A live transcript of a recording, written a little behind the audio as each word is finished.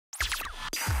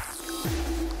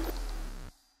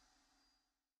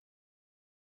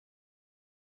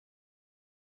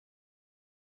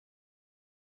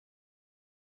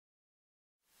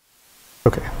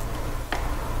Okay.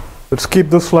 Let's keep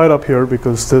this slide up here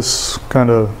because this kind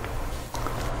of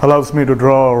allows me to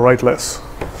draw or write less.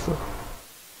 So,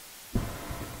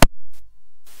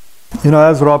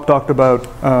 as Rob talked about,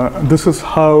 this is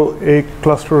how a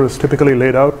cluster is typically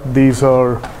laid out. These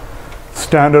are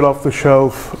standard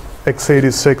off-the-shelf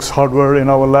x86 hardware in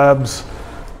our labs.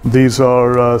 These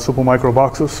are Supermicro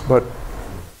boxes, but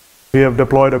we have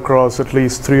deployed across at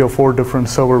least 3 or 4 different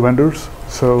server vendors.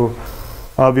 So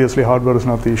obviously hardware is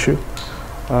not the issue.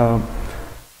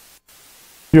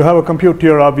 You have a compute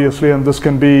tier, obviously, and this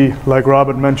can be, like Rob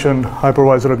had mentioned,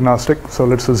 hypervisor agnostic. So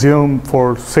let's assume,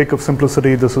 for sake of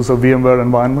simplicity, this is a VMware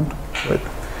environment. Right?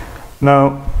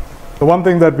 Now, the one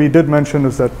thing that we did mention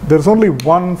is that there's only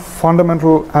one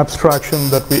fundamental abstraction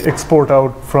that we export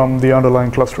out from the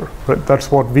underlying cluster. Right? That's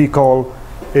what we call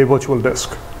a virtual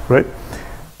disk. Right?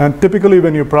 And typically,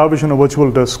 when you provision a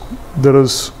virtual disk, there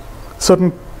is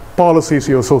certain policies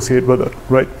you associate with it.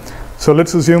 Right? So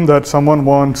let's assume that someone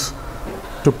wants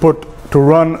to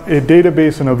run a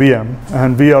database in a VM,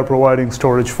 and we are providing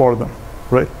storage for them,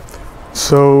 right?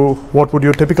 So what would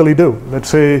you typically do? Let's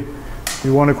say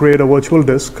you want to create a virtual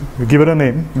disk, you give it a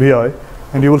name, VI,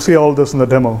 and you will see all this in the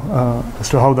demo as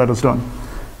to how that is done.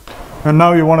 And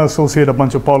now you want to associate a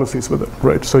bunch of policies with it,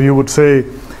 right? So you would say,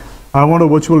 I want a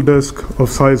virtual disk of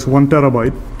size 1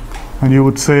 terabyte, and you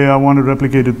would say, I want it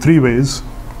replicated 3 ways.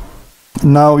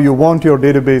 Now you want your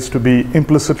database to be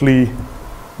implicitly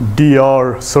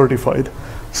DR certified.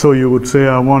 So you would say,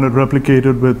 I want it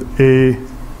replicated with a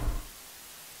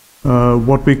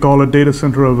what we call a data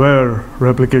center aware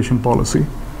replication policy,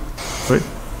 right?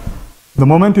 The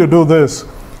moment you do this,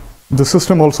 the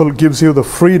system also gives you the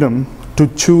freedom to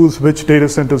choose which data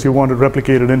centers you want it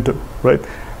replicated into, right?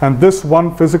 And this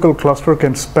one physical cluster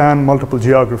can span multiple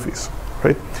geographies,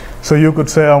 right? So you could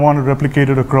say, I want it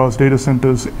replicated across data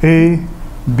centers A,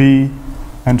 B,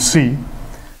 and C.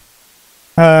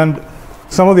 And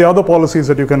some of the other policies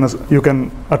that you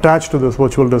can attach to this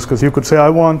virtual disk is you could say, I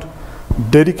want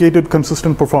dedicated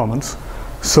consistent performance,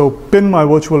 so pin my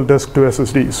virtual disk to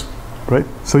SSDs, right?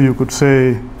 So you could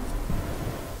say,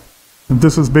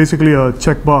 this is basically a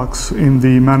checkbox in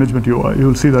the management UI.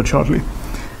 You'll see that shortly.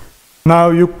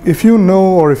 Now, if you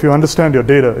know or if you understand your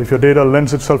data, if your data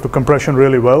lends itself to compression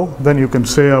really well, then you can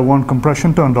say, I want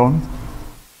compression turned on.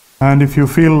 And if you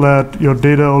feel that your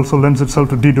data also lends itself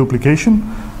to deduplication,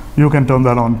 you can turn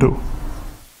that on too.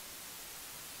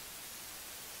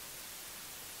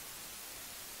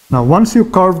 Now, once you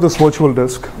carve this virtual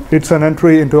disk, it's an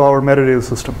entry into our metadata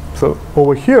system. So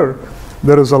over here,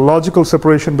 there is a logical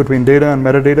separation between data and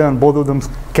metadata, and both of them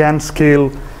can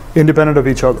scale independent of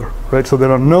each other, right? So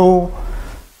there are no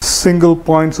single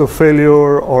points of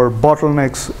failure or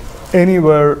bottlenecks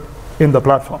anywhere in the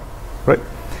platform, right?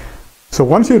 So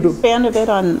once you do... Expand a bit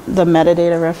on the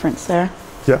metadata reference there.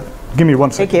 Yeah, give me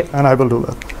 1 second, Thank you. and I will do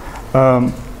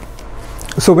that.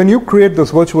 So when you create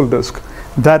this virtual disk,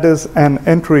 that is an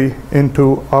entry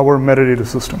into our metadata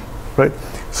system, right?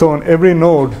 So on every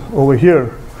node over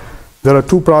here, there are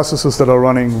 2 processes that are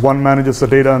running. One manages the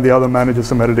data and the other manages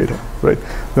the metadata, right?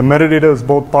 The metadata is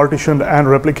both partitioned and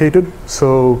replicated.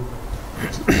 So,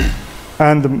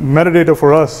 and the metadata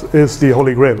for us is the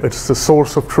holy grail. It's the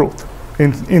source of truth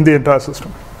in the entire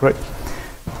system, right?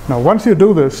 Now, once you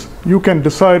do this, you can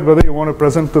decide whether you want to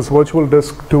present this virtual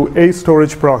disk to a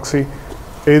storage proxy,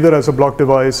 either as a block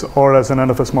device or as an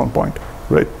NFS mount point,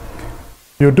 right?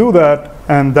 You do that,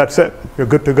 and that's it. You're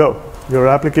good to go. Your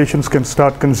applications can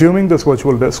start consuming this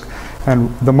virtual disk, and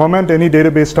the moment any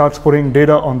database starts putting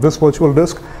data on this virtual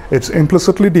disk, it's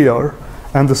implicitly DR,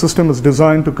 and the system is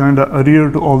designed to kind of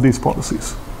adhere to all these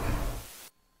policies.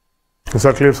 Is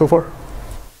that clear so far?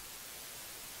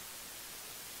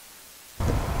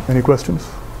 Any questions?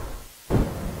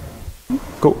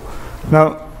 Cool.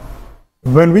 Now,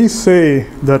 when we say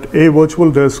that a virtual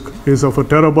disk is of 1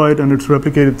 terabyte and it's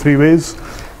replicated 3 ways,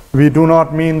 we do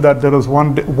not mean that there is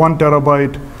one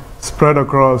terabyte spread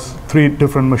across 3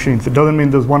 different machines. It doesn't mean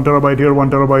there's 1 terabyte here, 1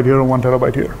 terabyte here, and 1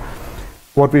 terabyte here.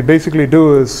 What we basically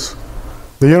do is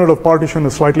the unit of partition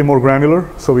is slightly more granular,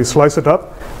 so we slice it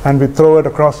up and we throw it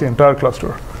across the entire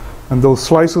cluster. And those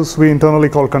slices we internally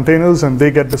call containers, and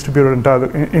they get distributed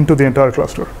into the entire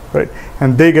cluster, right?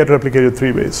 And they get replicated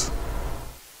 3 ways.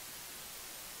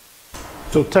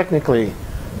 So technically,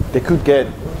 they could get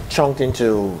chunked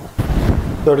into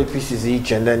 30 pieces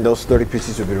each, and then those 30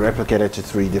 pieces will be replicated to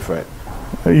 3 different.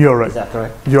 You're right. Is that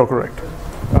correct? You're correct.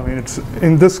 I mean, it's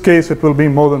in this case, it will be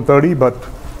more than 30, but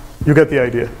you get the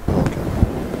idea. Okay.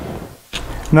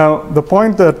 Now, the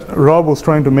point that Rob was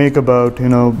trying to make about,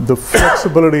 the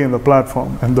flexibility in the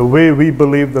platform and the way we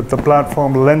believe that the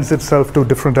platform lends itself to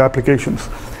different applications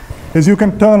is you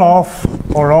can turn off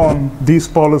or on these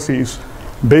policies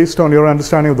based on your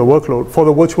understanding of the workload for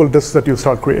the virtual disks that you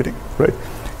start creating, right?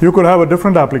 You could have a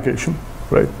different application,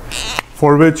 right,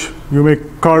 for which you may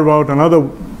carve out another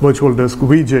virtual disk,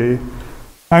 VJ,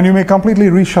 and you may completely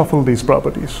reshuffle these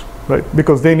properties, right?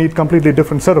 Because they need completely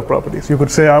different set of properties. You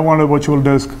could say, I want a virtual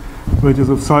disk which is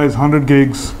of size 100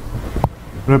 gigs,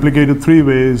 replicated 3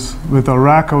 ways with a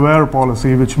rack-aware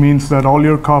policy, which means that all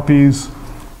your copies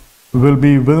will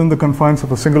be within the confines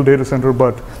of a single data center,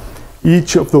 but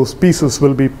each of those pieces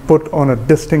will be put on a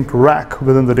distinct rack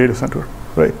within the data center,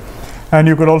 right? And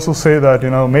you could also say that,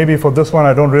 maybe for this one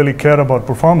I don't really care about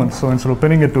performance, so instead of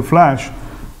pinning it to flash,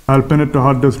 I'll pin it to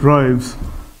hard disk drives.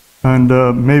 And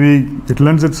maybe it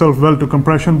lends itself well to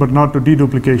compression, but not to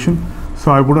deduplication,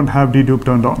 so I wouldn't have dedupe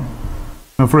turned on.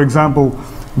 Now, for example,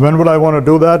 when would I want to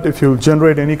do that? If you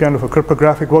generate any kind of a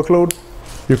cryptographic workload,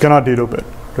 you cannot dedupe it,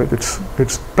 right?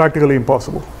 It's practically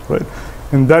impossible, right?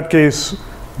 In that case,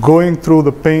 going through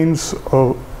the pains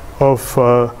of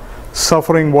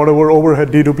suffering whatever overhead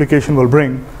deduplication will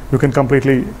bring, you can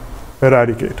completely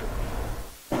eradicate.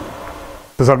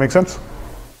 Does that make sense?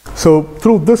 So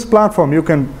through this platform, you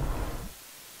can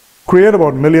create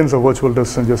about millions of virtual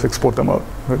disks and just export them out.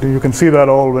 Right? You can see that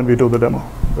all when we do the demo,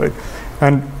 right?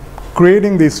 And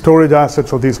creating these storage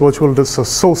assets or these virtual disks are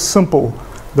so simple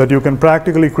that you can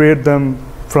practically create them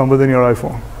from within your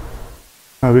iPhone.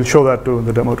 And we'll show that too in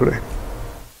the demo today.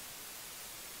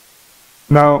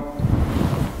 Now,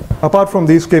 apart from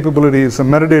these capabilities, the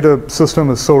metadata system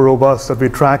is so robust that we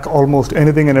track almost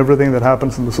anything and everything that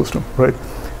happens in the system, right?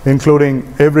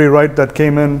 Including every write that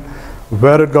came in,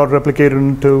 where it got replicated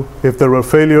into. If there were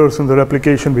failures in the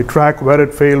replication, we track where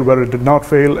it failed, where it did not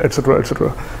fail, etc.,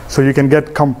 etc. So you can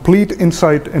get complete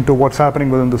insight into what's happening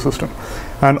within the system.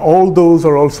 And all those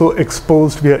are also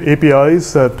exposed via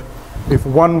APIs that if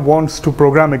one wants to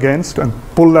program against and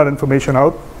pull that information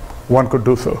out, one could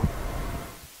do so.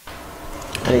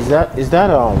 And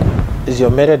is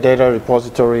your metadata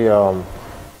repository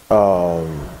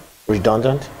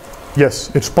redundant? Yes,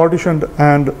 it's partitioned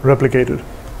and replicated.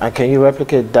 And can you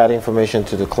replicate that information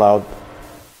to the cloud?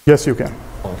 Yes, you can.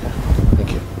 Okay,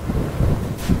 thank you.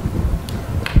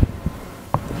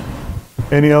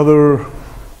 Any other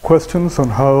questions on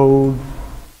how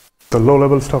the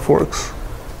low-level stuff works?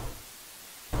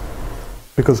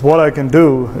 Because what I can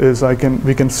do is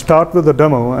we can start with the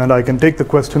demo, and I can take the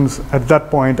questions at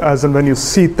that point, as in when you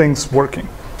see things working.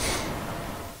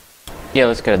 Yeah,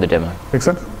 let's go to the demo. Make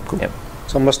sense? Cool. Yep.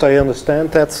 So must I understand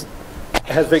that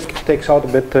Hedvig takes out a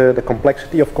bit the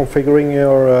complexity of configuring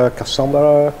your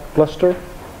Cassandra cluster?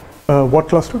 What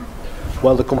cluster?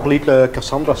 Well, the complete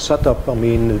Cassandra setup, I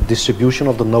mean, the distribution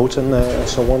of the nodes and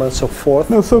so on and so forth.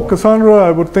 No, so Cassandra,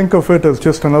 I would think of it as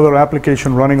just another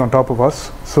application running on top of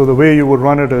us. So the way you would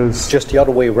run it is... Just the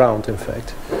other way around, in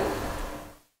fact.